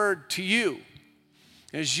the Word to you.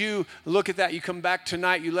 As you look at that, you come back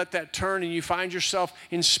tonight, you let that turn and you find yourself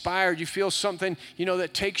inspired. You feel something,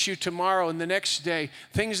 that takes you tomorrow and the next day.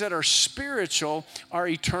 Things that are spiritual are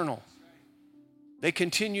eternal. They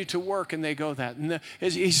continue to work and they go that. And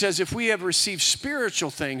he says, if we have received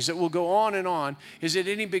spiritual things that will go on, is it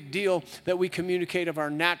any big deal that we communicate of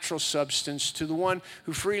our natural substance to the one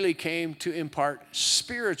who freely came to impart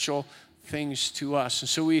spiritual things to us? And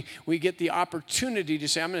so we get the opportunity to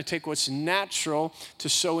say, I'm going to take what's natural to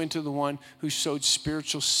sow into the one who sowed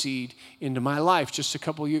spiritual seed into my life. Just a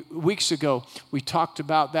couple weeks ago, we talked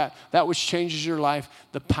about that which changes your life,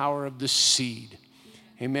 the power of the seed.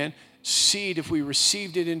 Amen. Seed, if we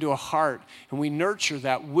received it into a heart and we nurture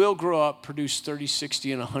that, will grow up, produce 30,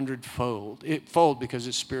 60, and 100-fold because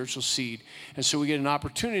it's spiritual seed. And so we get an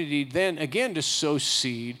opportunity then again to sow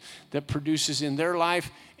seed that produces in their life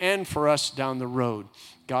and for us down the road.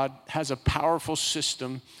 God has a powerful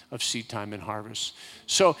system of seed time and harvest.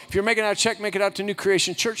 So if you're making out a check, make it out to New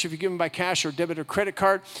Creation Church. If you're giving by cash or debit or credit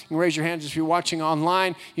card, you can raise your hands. If you're watching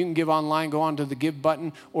online, you can give online, go on to the give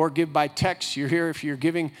button, or give by text. You're here if you're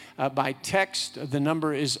giving by text. The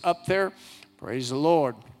number is up there. Praise the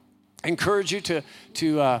Lord. I encourage you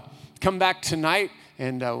to come back tonight,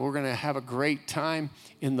 and we're going to have a great time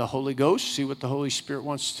in the Holy Ghost, see what the Holy Spirit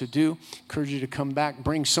wants to do. Encourage you to come back,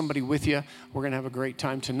 bring somebody with you. We're going to have a great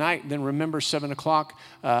time tonight. Then remember, 7 o'clock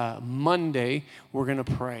Monday, we're going to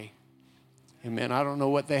pray. Amen. I don't know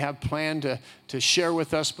what they have planned to share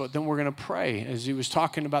with us, but then we're going to pray. As he was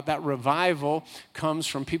talking about, that revival comes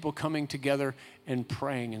from people coming together and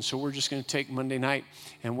praying. And so we're just going to take Monday night,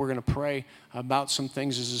 and we're going to pray about some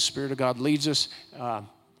things as the Spirit of God leads us,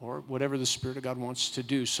 or whatever the Spirit of God wants to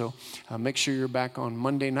do. So make sure you're back on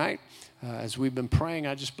Monday night. As we've been praying,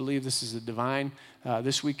 I just believe this is a divine,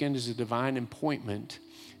 this weekend is a divine appointment.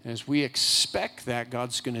 And as we expect that,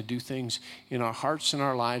 God's going to do things in our hearts and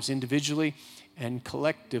our lives individually and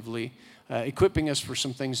collectively, equipping us for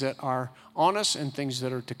some things that are on us and things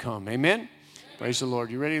that are to come. Amen? Praise the Lord.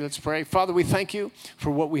 You ready? Let's pray. Father, we thank you for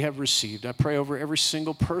what we have received. I pray over every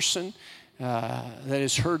single person that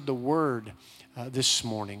has heard the word this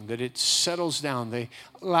morning, that it settles down. They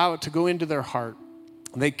allow it to go into their heart.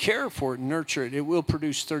 They care for it, nurture it. It will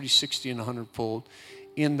produce 30, 60, and 100-fold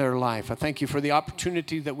in their life. I thank you for the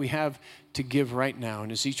opportunity that we have to give right now.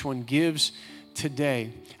 And as each one gives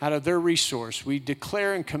today out of their resource, we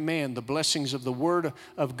declare and command the blessings of the Word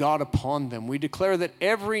of God upon them. We declare that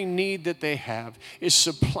every need that they have is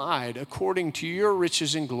supplied according to your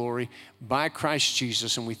riches and glory by Christ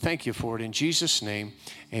Jesus. And we thank you for it in Jesus' name.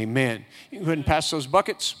 Amen. You can go ahead and pass those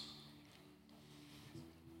buckets.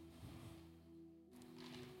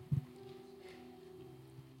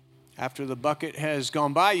 After the bucket has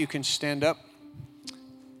gone by, you can stand up.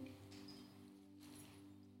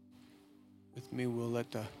 With me, we'll let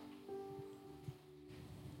the...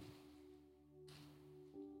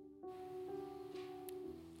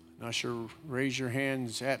 Usher, raise your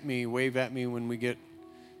hands at me, wave at me when we get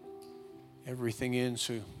everything in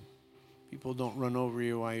so people don't run over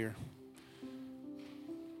you while you're...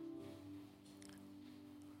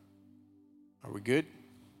 Are we good?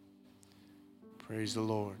 Praise the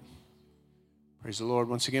Lord. Praise the Lord.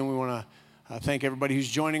 Once again, we want to thank everybody who's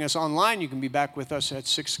joining us online. You can be back with us at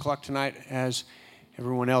 6 o'clock tonight as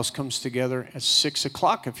everyone else comes together at 6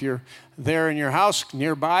 o'clock. If you're there in your house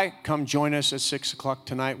nearby, come join us at 6 o'clock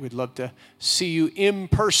tonight. We'd love to see you in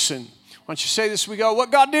person. Why don't you say this as we go?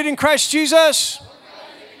 What God did in Christ Jesus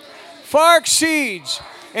far exceeds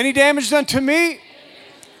any damage done to me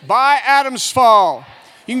by Adam's fall.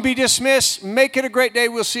 You can be dismissed. Make it a great day.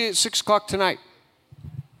 We'll see you at 6 o'clock tonight.